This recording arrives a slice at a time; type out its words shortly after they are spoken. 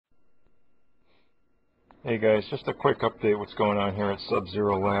Hey guys, just a quick update what's going on here at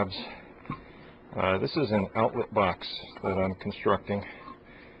Sub-Zero Labs. This is an outlet box that I'm constructing.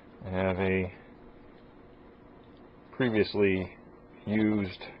 I have a previously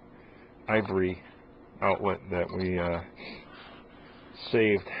used ivory outlet that we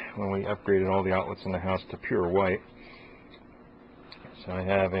saved when we upgraded all the outlets in the house to pure white. So I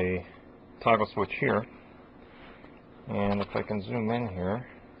have a toggle switch here, and if I can zoom in here,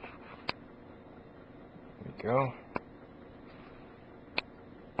 there we go.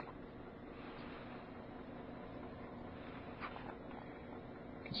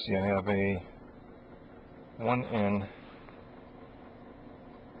 You can see I have a 1N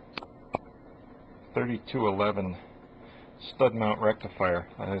 3211 stud mount rectifier.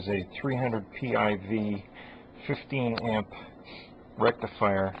 That is a 300 PIV 15 amp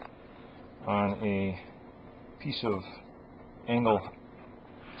rectifier on a piece of angle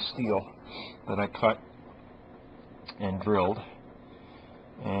steel that I cut and drilled,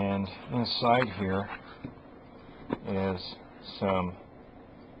 and inside here is a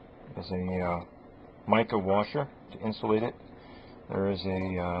mica washer to insulate it. There is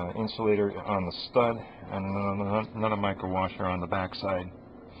a insulator on the stud and another mica washer on the back side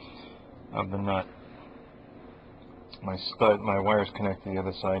of the nut. My wires connect to the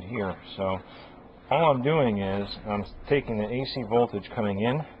other side here. So all I'm doing is I'm taking the AC voltage coming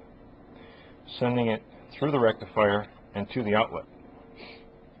in, sending it through the rectifier and to the outlet,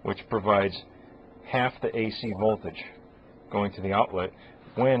 which provides half the AC voltage going to the outlet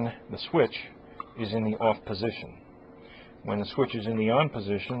when the switch is in the off position. When the switch is in the on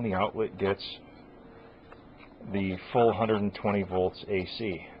position, the outlet gets the full 120 volts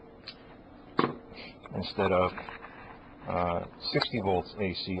AC instead of 60 volts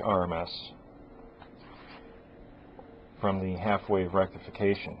AC RMS from the half-wave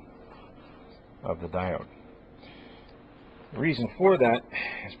rectification of the diode. The reason for that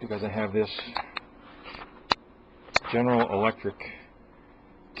is because I have this General Electric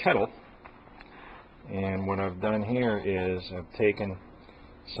kettle, and what I've done here is I've taken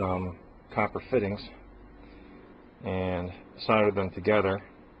some copper fittings and soldered them together,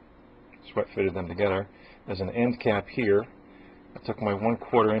 sweat fitted them together. There's an end cap here. I took my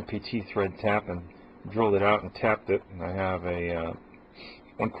 1/4 MPT thread tap and drilled it out and tapped it, and I have a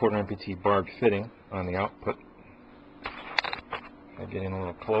 1/4 MPT barbed fitting on the output. If I get in a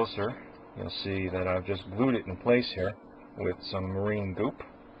little closer, you'll see that I've just glued it in place here with some marine goop.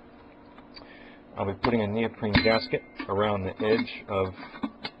 I'll be putting a neoprene gasket around the edge of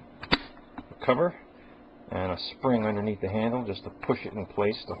the cover and a spring underneath the handle just to push it in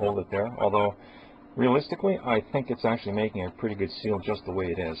place to hold it there. Although, realistically, I think it's actually making a pretty good seal just the way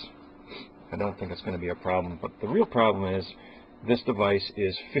it is. I don't think it's going to be a problem. But the real problem is this device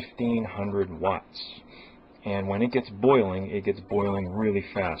is 1500 watts. And when it gets boiling really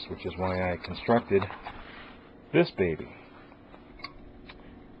fast, which is why I constructed this baby.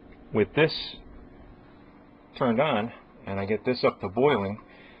 With this turned on, and I get this up to boiling,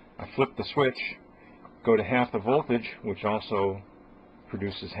 I flip the switch, go to half the voltage, which also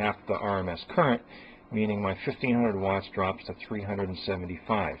produces half the RMS current, meaning my 1500 watts drops to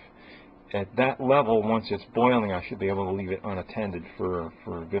 375. At that level, once it's boiling, I should be able to leave it unattended for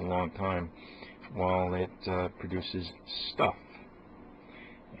a good long time while it produces stuff.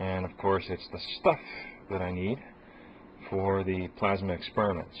 And of course, it's the stuff that I need for the plasma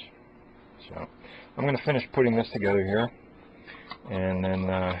experiments. So I'm going to finish putting this together here and then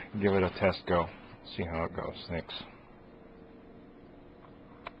give it a test go, see how it goes. Thanks.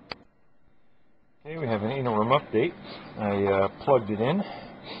 Okay, we have an interim update. I plugged it in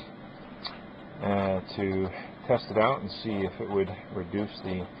to test it out and see if it would reduce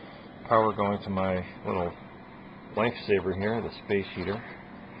the power going to my little lifesaver here, the space heater.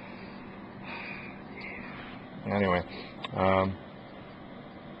 Anyway,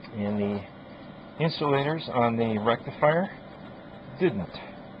 and the insulators on the rectifier didn't.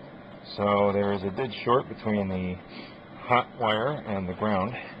 So there is a dead short between the hot wire and the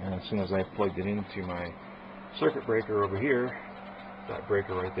ground, and as soon as I plugged it into my circuit breaker over here, that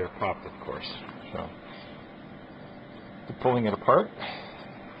breaker right there popped, of course. So, pulling it apart,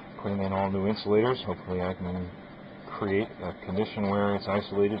 putting in all new insulators, hopefully I can create a condition where it's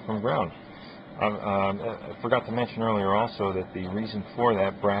isolated from ground. I forgot to mention earlier also that the reason for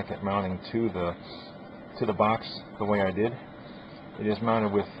that bracket mounting to the box the way I did, it is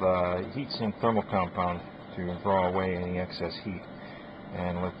mounted with heat-sink thermal compound to draw away any excess heat,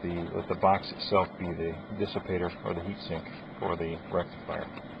 and let the box itself be the dissipator or the heat sink for the rectifier.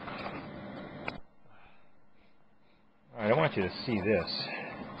 Alright, I want you to see this.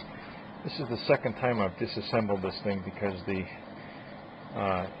 This is the second time I've disassembled this thing because the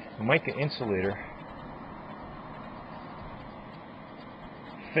mica insulator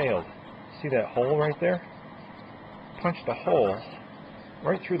failed. See that hole right there? Punched a hole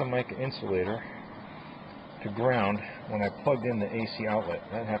right through the mica insulator to ground when I plugged in the AC outlet.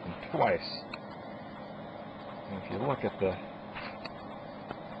 That happened twice. And if you look at the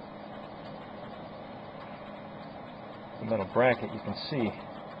metal bracket, you can see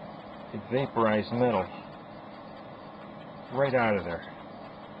it vaporized metal right out of there.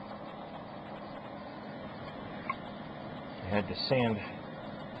 I had to sand.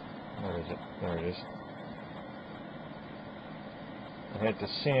 Where is it? There it is. I had to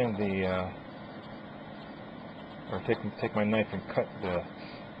sand the, or take my knife and cut the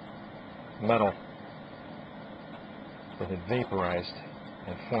metal that had vaporized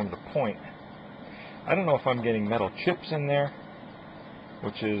and formed a point. I don't know if I'm getting metal chips in there,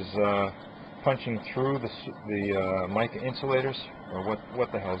 which is punching through the mica insulators, or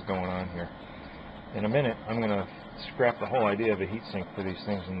what the hell's going on here. In a minute, I'm going to scrap the whole idea of a heatsink for these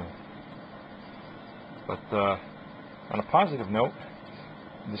things. But on a positive note,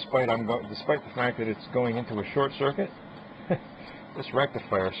 despite the fact that it's going into a short circuit, this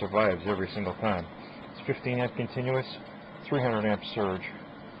rectifier survives every single time. It's 15 amp continuous, 300 amp surge.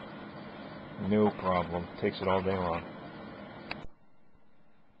 No problem. Takes it all day long.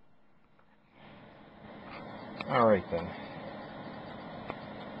 Alright then.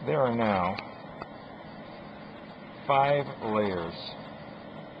 There are now 5 layers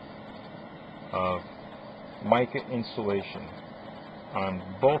of mica insulation on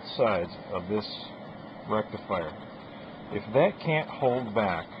both sides of this rectifier. If that can't hold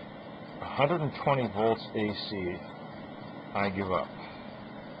back 120 volts AC, I give up.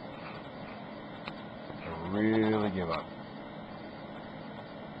 I really give up.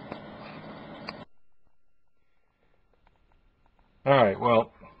 Alright,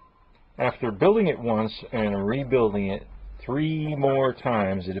 well, after building it once and rebuilding it 3 more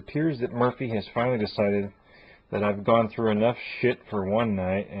times, it appears that Murphy has finally decided that I've gone through enough shit for one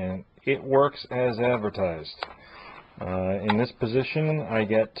night, and it works as advertised. In this position, I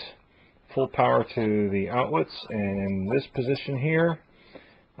get full power to the outlets, and in this position here,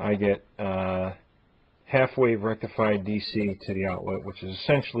 I get half-wave rectified DC to the outlet, which is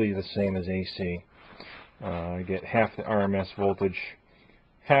essentially the same as AC. I get half the RMS voltage,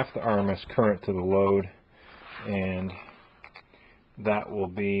 half the RMS current to the load, and that will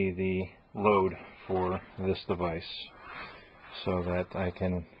be the load for this device, so that I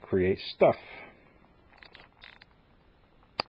can create stuff.